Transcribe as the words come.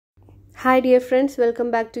Hi dear friends,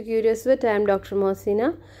 welcome back to Curious Vet. I am Dr.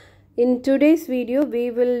 Mohsina. In today's video,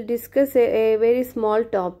 we will discuss a very small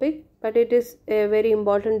topic, but it is a very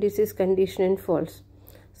important disease condition in foals.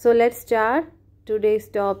 So let's start today's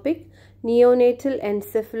topic, neonatal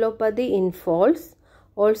encephalopathy in foals,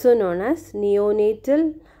 also known as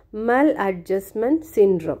neonatal maladjustment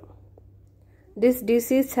syndrome. This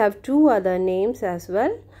disease have two other names as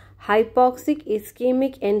well, hypoxic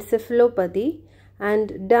ischemic encephalopathy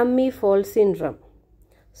and dummy foal syndrome.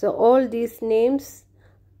 So all these names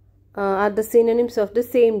are the synonyms of the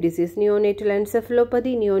same disease: neonatal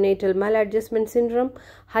encephalopathy, neonatal maladjustment syndrome,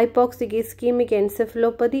 hypoxic ischemic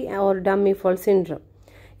encephalopathy, or dummy foal syndrome.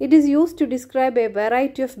 It is used to describe a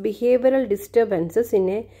variety of behavioral disturbances in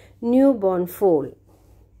a newborn foal.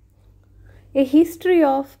 A history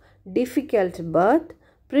of difficult birth,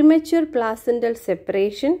 premature placental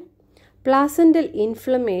separation, placental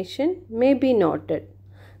inflammation may be noted.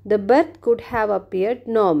 The birth could have appeared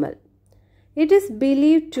normal. It is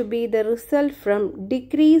believed to be the result from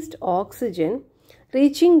decreased oxygen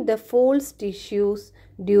reaching the foal's tissues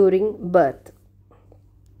during birth.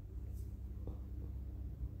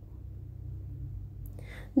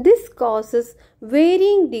 This causes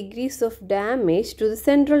varying degrees of damage to the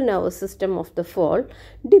central nervous system of the foal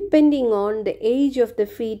depending on the age of the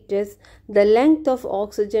fetus, the length of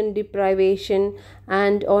oxygen deprivation,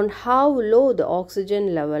 and on how low the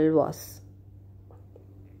oxygen level was.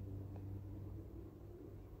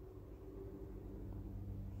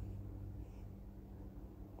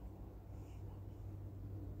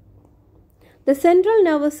 The central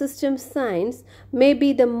nervous system signs may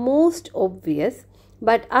be the most obvious,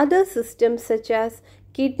 but other systems such as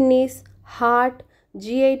kidneys, heart,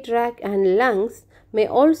 GI tract and lungs may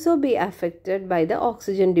also be affected by the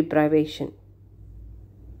oxygen deprivation.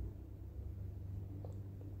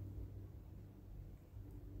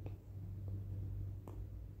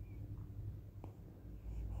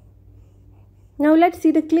 Now let's see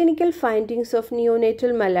the clinical findings of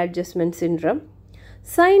neonatal maladjustment syndrome.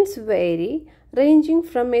 Signs vary, ranging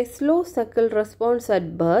from a slow suckle response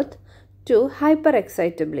at birth to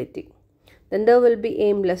hyperexcitability. Then there will be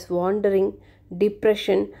aimless wandering,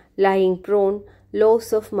 depression, lying prone,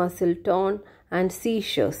 loss of muscle tone, and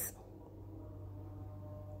seizures.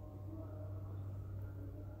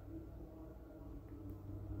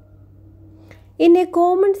 In a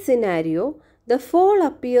common scenario, the foal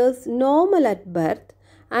appears normal at birth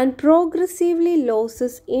and progressively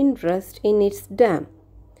loses interest in its dam,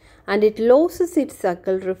 and it loses its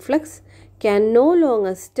suckle reflex, can no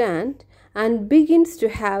longer stand, and begins to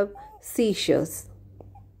have seizures.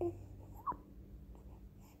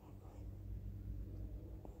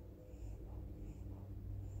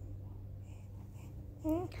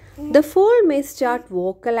 The foal may start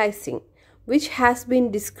vocalizing, which has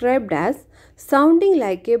been described as sounding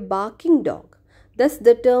like a barking dog. Thus,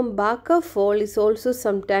 the term barker foal is also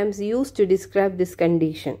sometimes used to describe this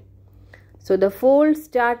condition. So, the foal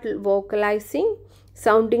start vocalizing,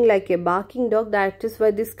 sounding like a barking dog. That is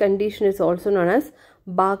why this condition is also known as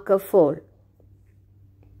barker foal.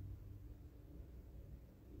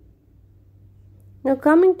 Now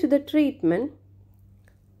coming to the treatment.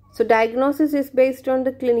 So diagnosis is based on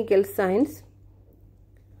the clinical signs.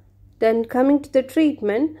 Then coming to the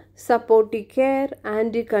treatment, supportive care,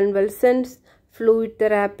 anticonvulsants, fluid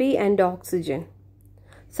therapy and oxygen.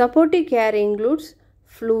 Supportive care includes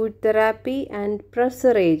fluid therapy and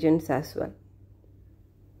pressor agents as well.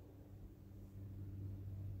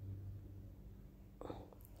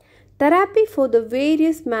 Therapy for the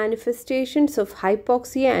various manifestations of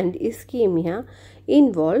hypoxia and ischemia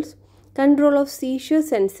involves control of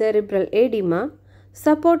seizures and cerebral edema,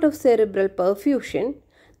 support of cerebral perfusion,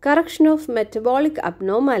 correction of metabolic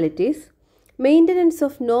abnormalities, maintenance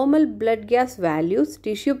of normal blood gas values,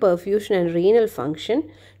 tissue perfusion and renal function,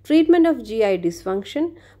 treatment of GI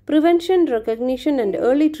dysfunction, prevention, recognition and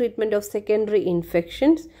early treatment of secondary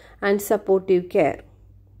infections, and supportive care.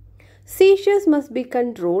 Seizures must be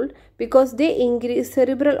controlled because they increase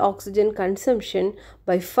cerebral oxygen consumption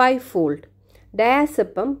by 5-fold.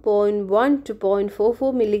 Diazepam 0.1 to 0.44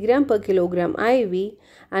 mg per kilogram IV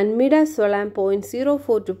and midazolam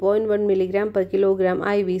 0.04 to 0.1 mg per kilogram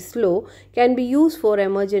IV slow can be used for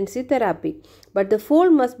emergency therapy, but the foal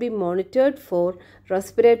must be monitored for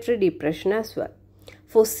respiratory depression as well.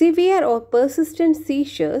 For severe or persistent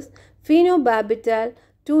seizures, phenobarbital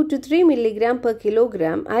 2 to 3 mg per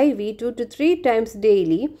kilogram IV 2 to 3 times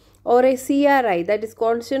daily, or a CRI, that is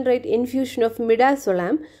constant rate infusion of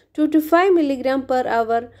midazolam 2 to 5 mg per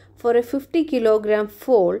hour for a 50 kg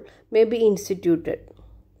foal may be instituted.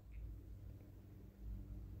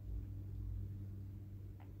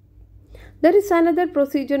 There is another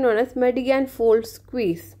procedure known as Madigan foal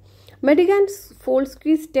squeeze. Madigan's foal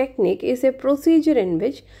squeeze technique is a procedure in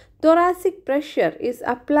which thoracic pressure is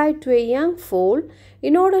applied to a young foal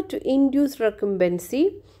in order to induce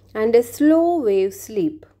recumbency and a slow wave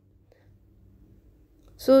sleep.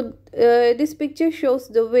 So this picture shows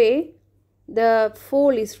the way the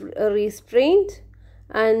foal is restrained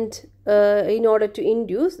and in order to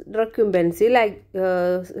induce recumbency, like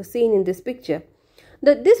seen in this picture.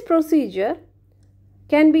 This procedure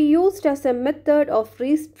can be used as a method of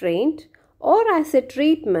restraint or as a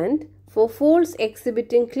treatment for foals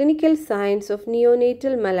exhibiting clinical signs of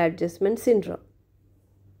neonatal maladjustment syndrome.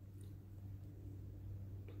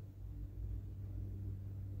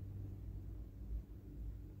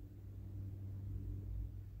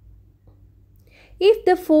 If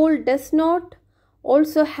the foal does not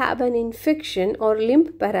also have an infection or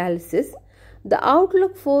limb paralysis, the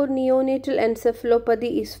outlook for neonatal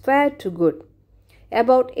encephalopathy is fair to good.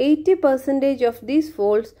 About 80% of these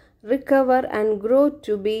foals recover and grow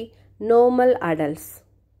to be normal adults.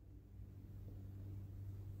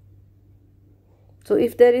 So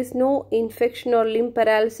if there is no infection or limb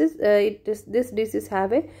paralysis, this disease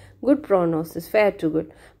have a good prognosis, fair to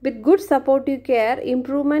good. With good supportive care,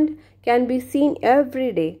 improvement can be seen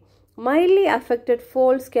every day. Mildly affected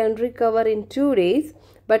foals can recover in 2 days,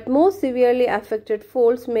 but more severely affected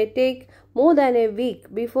foals may take more than a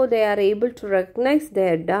week before they are able to recognize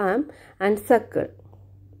their dam and suckle.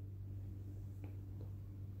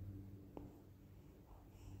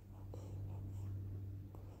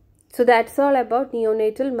 So that's all about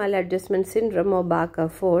neonatal maladjustment syndrome or Barker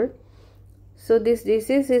foal. So this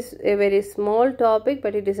disease is a very small topic,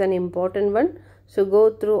 but it is an important one. So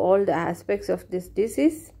go through all the aspects of this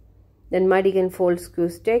disease, then Madigan foal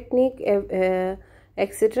squeeze technique,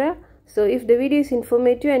 etc. So if the video is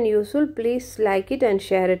informative and useful, please like it and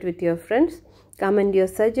share it with your friends. Comment your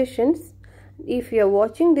suggestions. If you are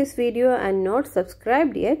watching this video and not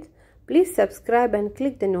subscribed yet, please subscribe and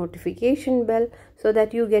click the notification bell so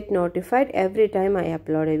that you get notified every time I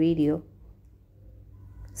upload a video.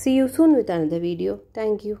 See you soon with another video.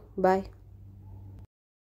 Thank you. Bye.